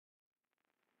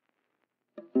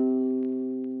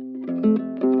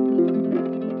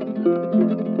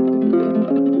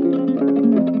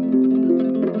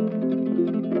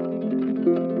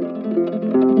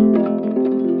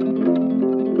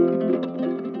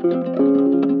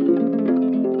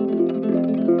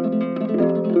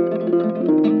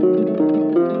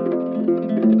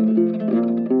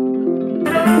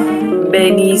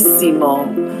Benissimo.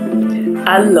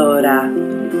 Allora,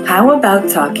 how about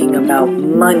talking about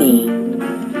money,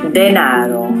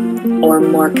 denaro, or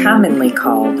more commonly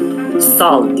called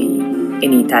soldi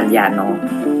in Italiano?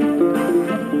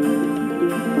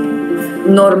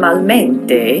 Normally,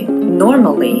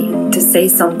 to say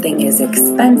something is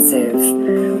expensive,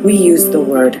 we use the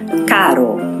word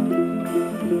caro.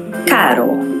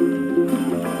 Caro.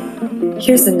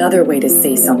 Here's another way to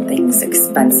say something's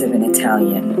expensive in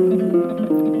Italian.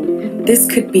 This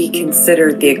could be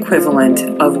considered the equivalent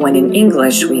of when in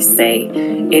English we say,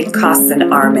 it costs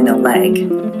an arm and a leg.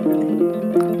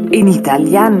 In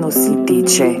italiano si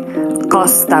dice,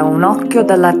 costa un occhio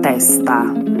della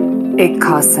testa. It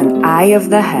costs an eye of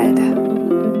the head.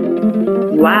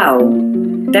 Wow,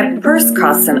 that purse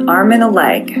costs an arm and a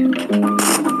leg.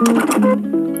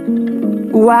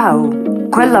 Wow,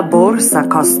 quella borsa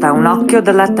costa un occhio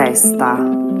della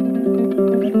testa.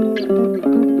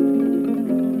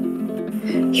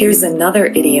 Here's another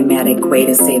idiomatic way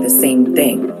to say the same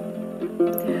thing.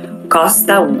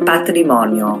 Costa un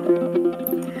patrimonio.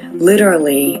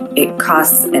 Literally, it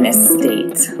costs an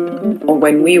estate. Or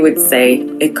when we would say,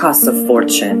 it costs a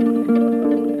fortune.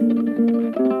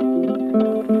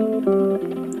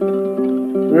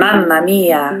 Mamma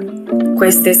mia,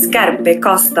 queste scarpe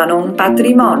costano un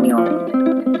patrimonio.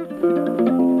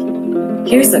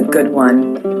 Here's a good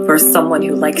one for someone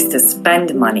who likes to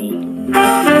spend money.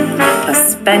 A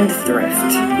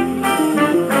spendthrift.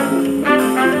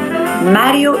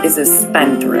 Mario is a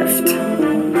spendthrift.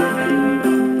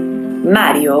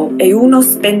 Mario è uno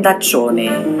spendaccione.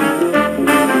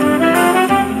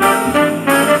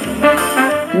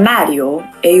 Mario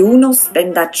è uno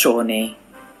spendaccione.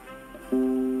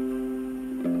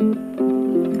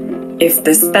 If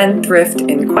the spendthrift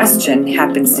in question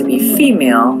happens to be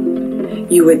female,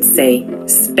 you would say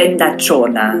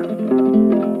spendacciona.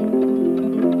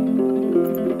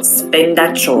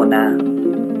 Spendacciona.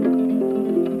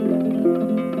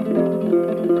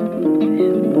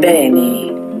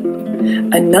 Bene.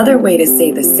 Another way to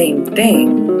say the same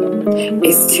thing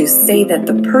is to say that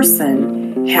the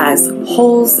person has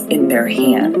holes in their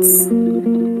hands.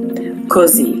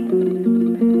 Così.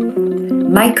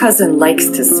 My cousin likes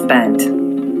to spend.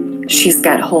 She's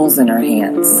got holes in her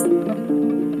hands.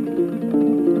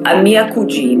 A mia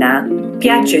cugina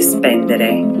piace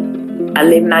spendere. Ha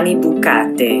le mani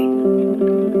bucate.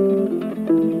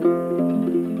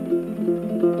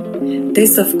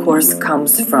 This, of course,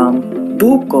 comes from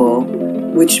buco,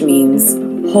 which means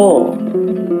hole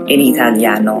in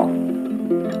italiano.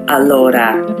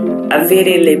 Allora,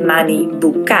 avere le mani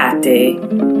bucate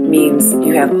means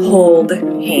you have holed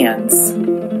hands.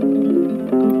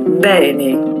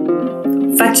 Bene,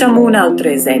 facciamo un altro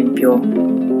esempio.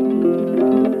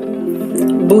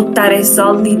 Buttare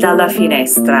soldi dalla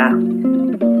finestra.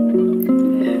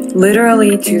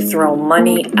 Literally to throw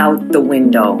money out the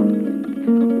window.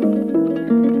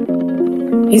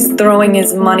 He's throwing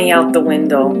his money out the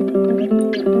window.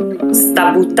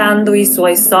 Sta buttando I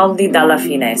suoi soldi dalla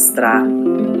finestra.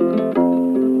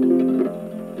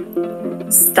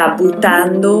 Sta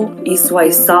buttando I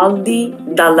suoi soldi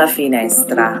dalla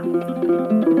finestra.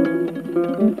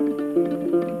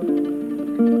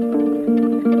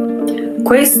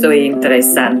 Questo è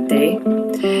interessante.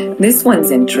 This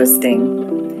one's interesting.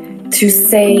 To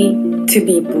say to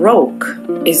be broke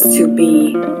is to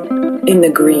be in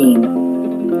the green,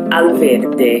 al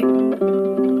verde.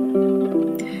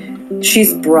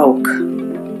 She's broke.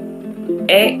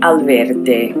 È al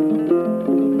verde.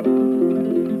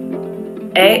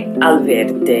 È al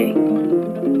verde.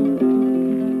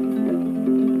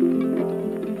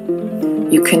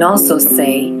 You can also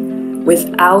say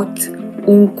without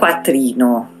un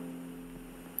quattrino.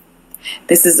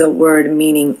 This is a word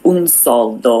meaning un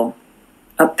soldo,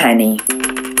 a penny.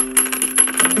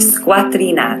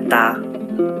 Squattrinata.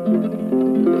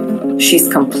 She's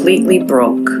completely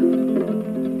broke.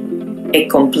 È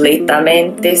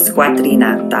completamente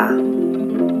squattrinata.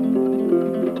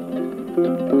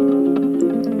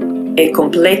 È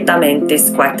completamente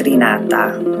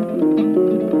squattrinata.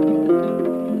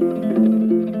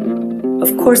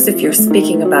 Of course, if you're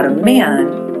speaking about a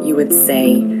man, you would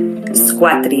say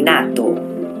squattrinato.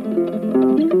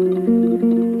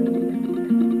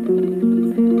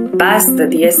 Basta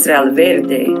di essere al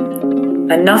verde.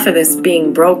 Enough of this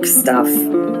being broke stuff.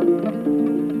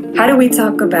 How do we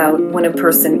talk about when a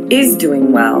person is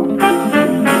doing well?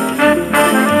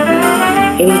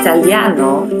 In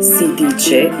italiano si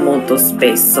dice molto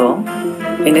spesso,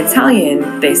 in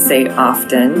Italian they say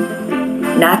often,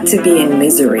 not to be in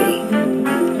misery.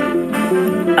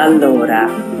 Allora,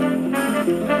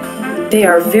 they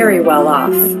are very well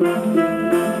off.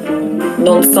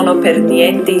 Non sono per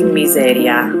niente in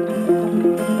miseria.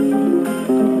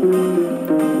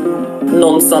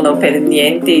 Non sono per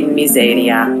niente in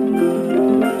miseria.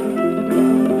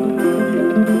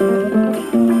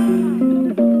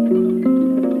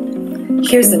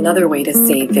 Here's another way to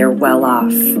say they're well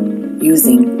off,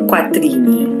 using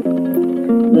quattrini.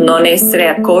 Non essere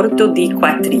a corto di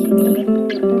quattrini.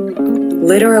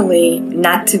 Literally,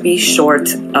 not to be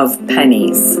short of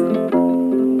pennies.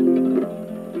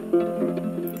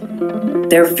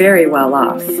 They're very well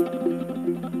off.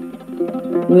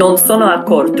 Non sono a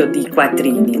corto di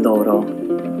quattrini loro.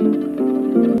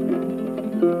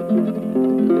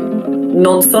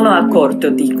 Non sono a corto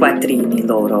di quattrini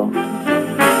loro.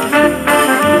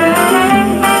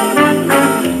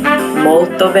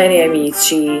 Molto bene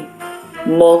amici,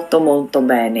 molto molto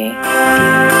bene.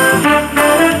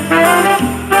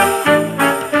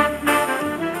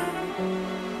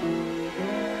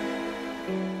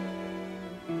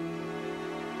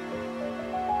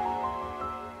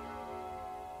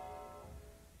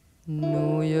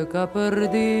 Noi che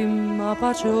perdim a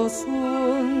pace o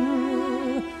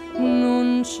suon,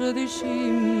 non ci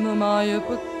dicim mai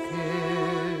perché.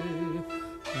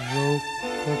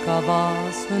 Vocca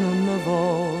cavase non ne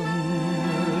von,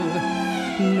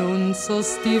 non so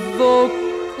sti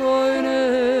vocca in e.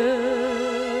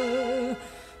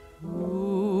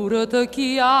 Pure te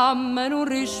chiama e non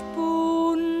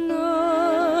risponde,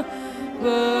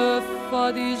 che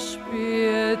fa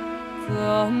dispietta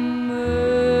a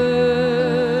me.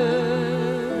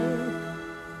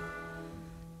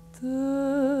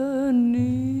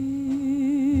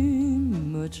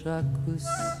 Già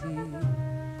così,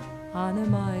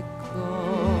 anima e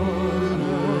cuore,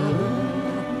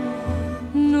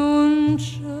 non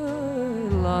ce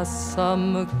la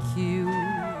lasciamo più,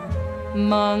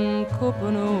 manco per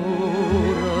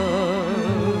un'ora.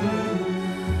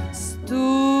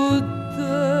 Sto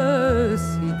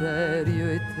desiderio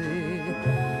e te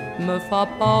mi fa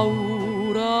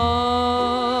paura,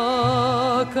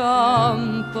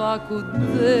 campa con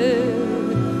te.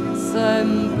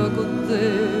 Sempre con te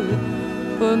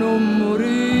per non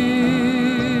morire,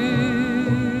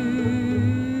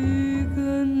 che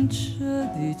non ci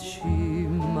dici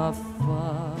ma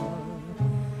fa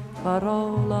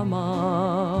parola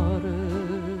amare.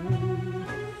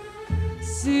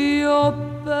 Si ho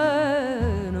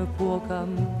bene può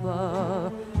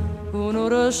campare uno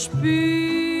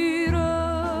respira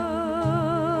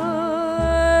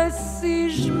e si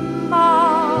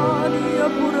smania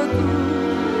pure tu.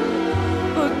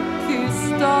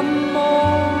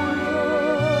 D'amore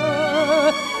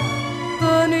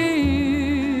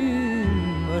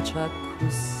venimmoci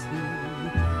così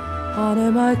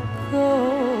anima e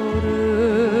cuore.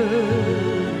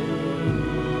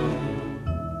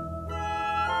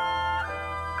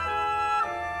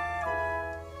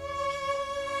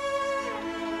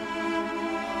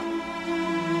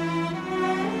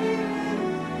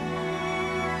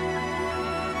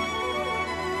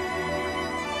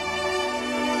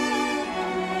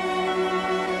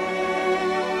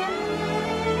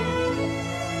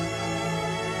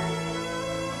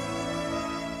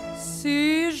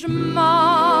 Si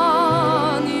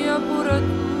smania pure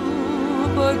tu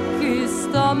per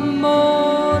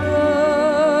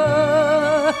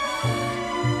quest'amore,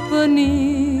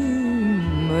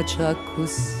 venimmoci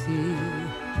così,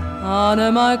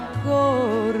 anima e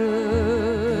cuore,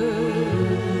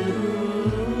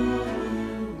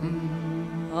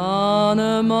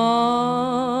 anima